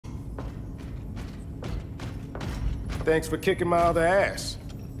Thanks for kicking my other ass.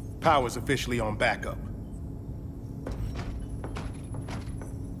 Power's officially on backup.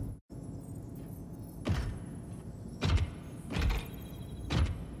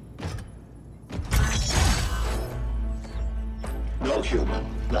 No human,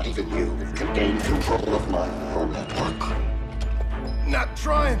 not even you, can gain control of my neural network. Not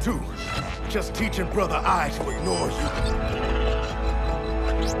trying to. Just teaching Brother Eye to ignore you.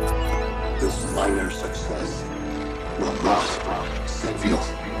 This minor success will not save you.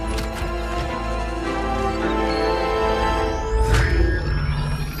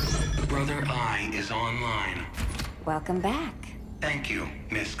 Brother Eye is online. Welcome back. Thank you,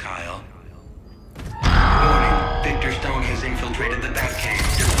 Miss Kyle. Warning, Victor Stone has infiltrated the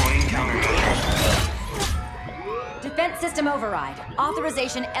Batcave, deploying countermeasures. Defense system override.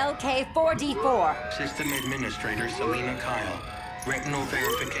 Authorization LK4D4. System Administrator Selena Kyle. Retinal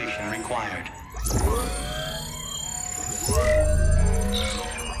verification required.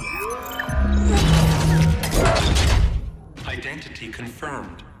 Identity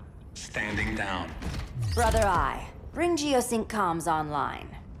confirmed. Standing down. Brother Eye, bring Geosync comms online.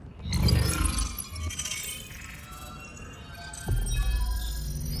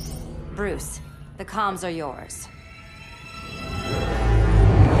 Bruce, the comms are yours.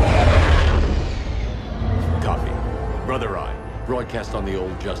 Copy. Brother Eye, broadcast on the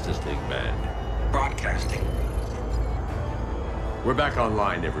old Justice League band. Broadcasting. We're back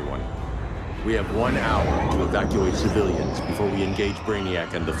online, everyone. We have 1 hour to evacuate civilians before we engage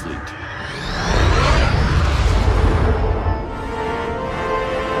Brainiac and the fleet.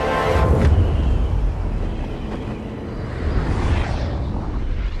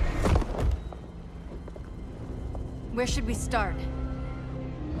 Where should we start?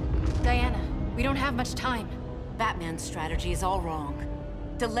 Diana, we don't have much time. Batman's strategy is all wrong.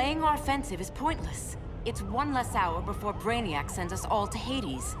 Delaying our offensive is pointless. It's 1 less hour before Brainiac sends us all to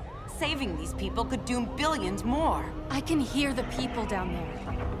Hades. Saving these people could doom billions more. I can hear the people down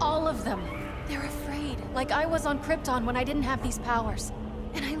there. All of them. They're afraid, like I was on Krypton when I didn't have these powers.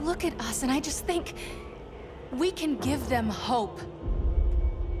 And I look at us and I just think, we can give them hope.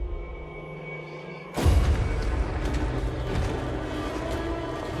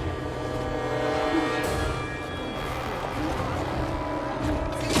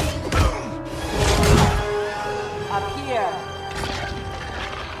 Up here.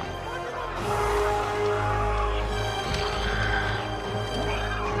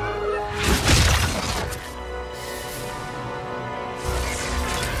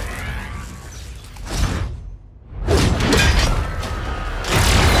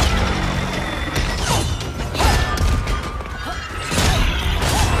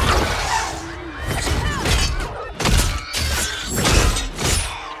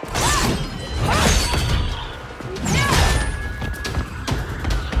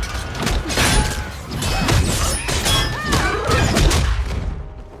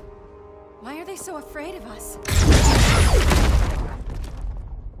 So afraid of us.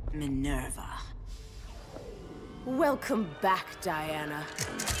 Minerva. Welcome back, Diana.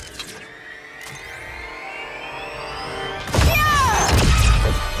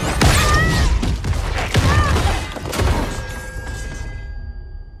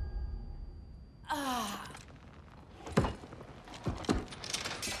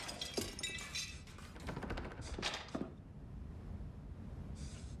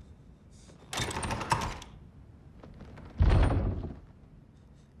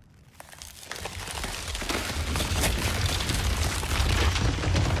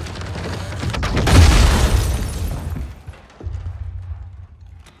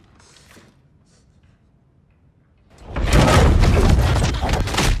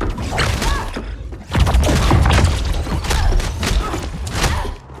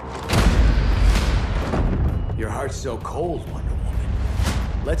 So cold, Wonder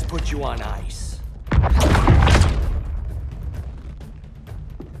Woman. Let's put you on ice.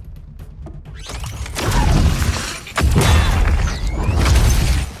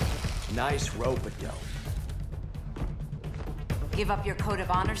 Nice rope-a-dope. Give up your code of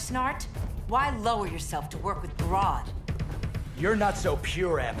honor, Snart? Why lower yourself to work with Grodd? You're not so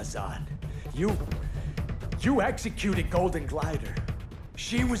pure, Amazon. You executed Golden Glider.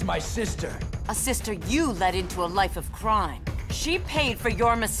 She was my sister. A sister you led into a life of crime. She paid for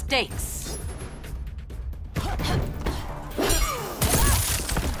your mistakes.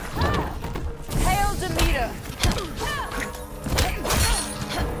 Hail Demeter!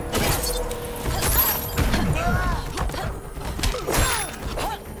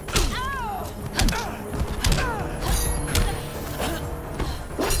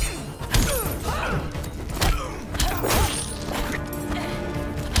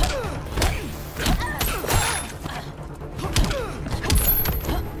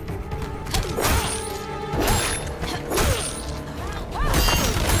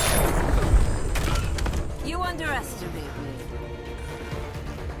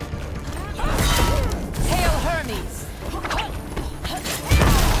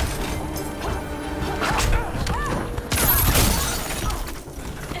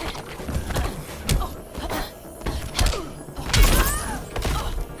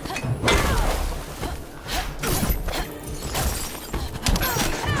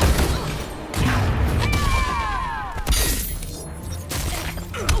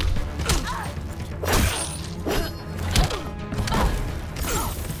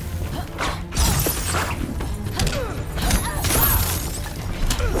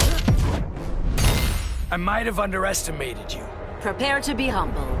 I might have underestimated you. Prepare to be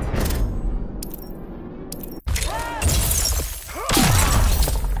humbled.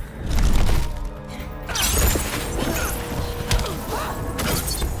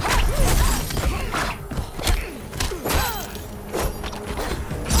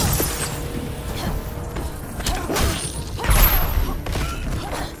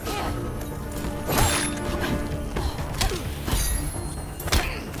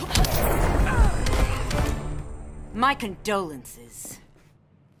 My condolences.